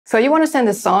So you want to send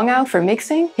a song out for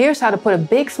mixing? Here's how to put a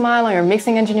big smile on your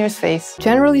mixing engineer's face.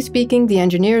 Generally speaking, the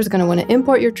engineer is going to want to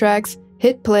import your tracks,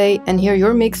 hit play, and hear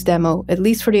your mix demo, at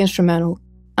least for the instrumental.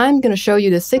 I'm going to show you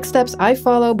the 6 steps I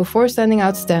follow before sending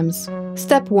out stems.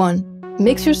 Step 1.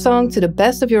 Mix your song to the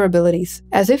best of your abilities,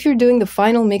 as if you're doing the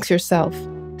final mix yourself.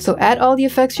 So add all the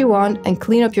effects you want and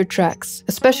clean up your tracks,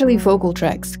 especially vocal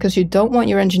tracks, because you don't want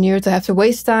your engineer to have to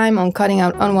waste time on cutting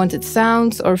out unwanted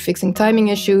sounds or fixing timing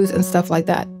issues and stuff like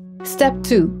that. Step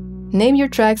 2. Name your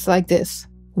tracks like this.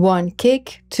 1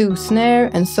 kick, 2 snare,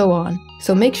 and so on.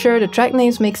 So make sure the track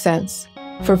names make sense.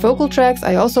 For vocal tracks,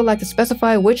 I also like to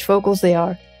specify which vocals they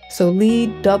are. So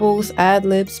lead, doubles,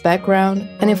 ad-libs, background.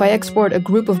 And if I export a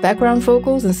group of background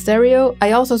vocals in stereo,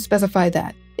 I also specify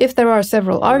that. If there are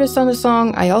several artists on the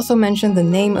song, I also mention the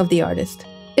name of the artist.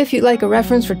 If you'd like a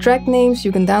reference for track names,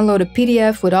 you can download a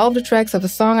PDF with all of the tracks of a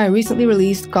song I recently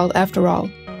released called After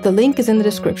All. The link is in the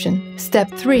description. Step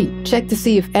 3. Check to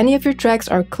see if any of your tracks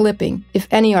are clipping. If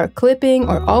any are clipping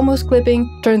or almost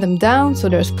clipping, turn them down so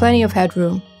there's plenty of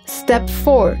headroom. Step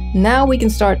 4. Now we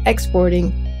can start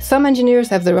exporting. Some engineers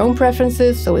have their own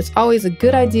preferences, so it's always a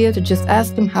good idea to just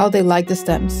ask them how they like the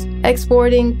stems.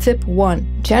 Exporting tip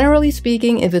 1. Generally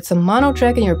speaking, if it's a mono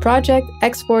track in your project,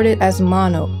 export it as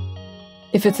mono.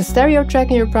 If it's a stereo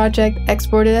track in your project,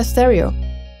 export it as stereo.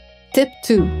 Tip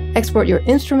 2. Export your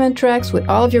instrument tracks with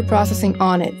all of your processing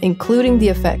on it, including the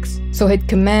effects. So hit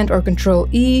Command or Control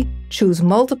E, choose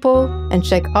Multiple, and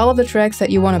check all of the tracks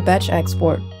that you want to batch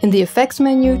export. In the Effects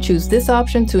menu, choose this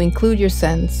option to include your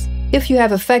sends. If you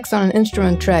have effects on an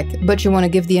instrument track, but you want to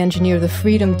give the engineer the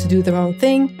freedom to do their own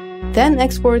thing, then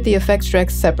export the effects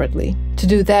tracks separately. To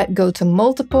do that, go to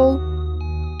Multiple,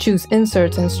 choose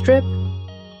Inserts and Strip,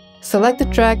 select the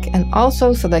track, and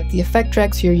also select the effect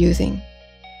tracks you're using.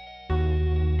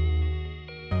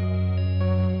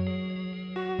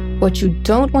 What you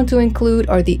don't want to include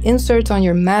are the inserts on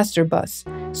your master bus,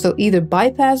 so either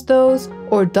bypass those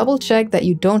or double check that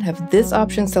you don't have this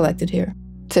option selected here.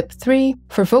 Tip 3.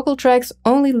 For vocal tracks,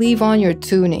 only leave on your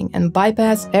tuning and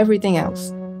bypass everything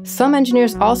else. Some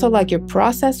engineers also like your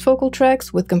processed vocal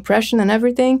tracks with compression and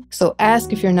everything, so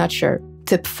ask if you're not sure.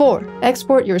 Tip 4.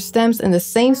 Export your stems in the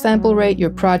same sample rate your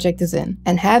project is in,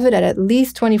 and have it at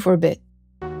least 24-bit.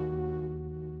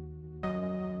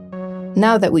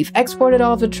 Now that we've exported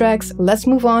all of the tracks, let's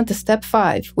move on to step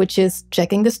 5, which is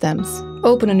checking the stems.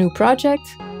 Open a new project,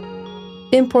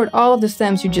 import all of the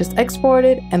stems you just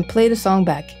exported, and play the song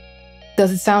back.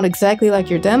 Does it sound exactly like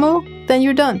your demo? Then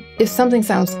you're done. If something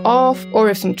sounds off, or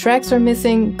if some tracks are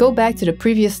missing, go back to the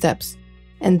previous steps.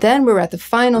 And then we're at the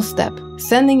final step,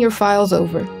 sending your files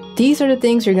over. These are the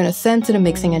things you're going to send to the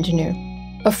mixing engineer.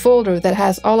 A folder that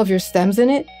has all of your stems in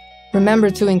it. Remember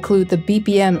to include the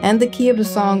BPM and the key of the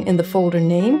song in the folder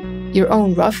name, your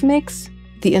own rough mix,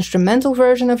 the instrumental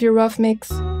version of your rough mix,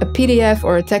 a PDF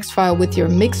or a text file with your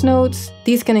mix notes.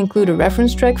 These can include a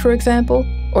reference track, for example,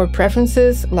 or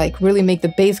preferences like really make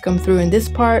the bass come through in this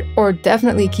part, or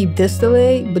definitely keep this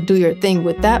delay but do your thing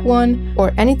with that one,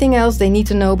 or anything else they need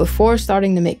to know before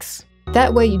starting the mix.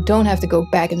 That way you don't have to go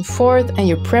back and forth and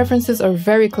your preferences are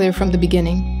very clear from the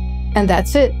beginning. And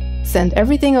that's it. Send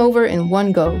everything over in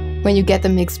one go. When you get the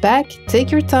mix back,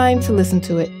 take your time to listen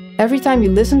to it. Every time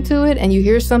you listen to it and you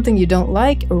hear something you don't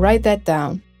like, write that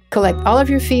down. Collect all of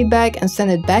your feedback and send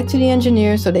it back to the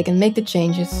engineer so they can make the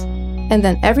changes. And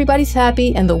then everybody's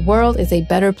happy and the world is a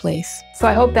better place. So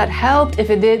I hope that helped.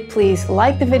 If it did, please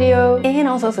like the video and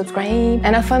also subscribe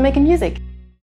and have fun making music.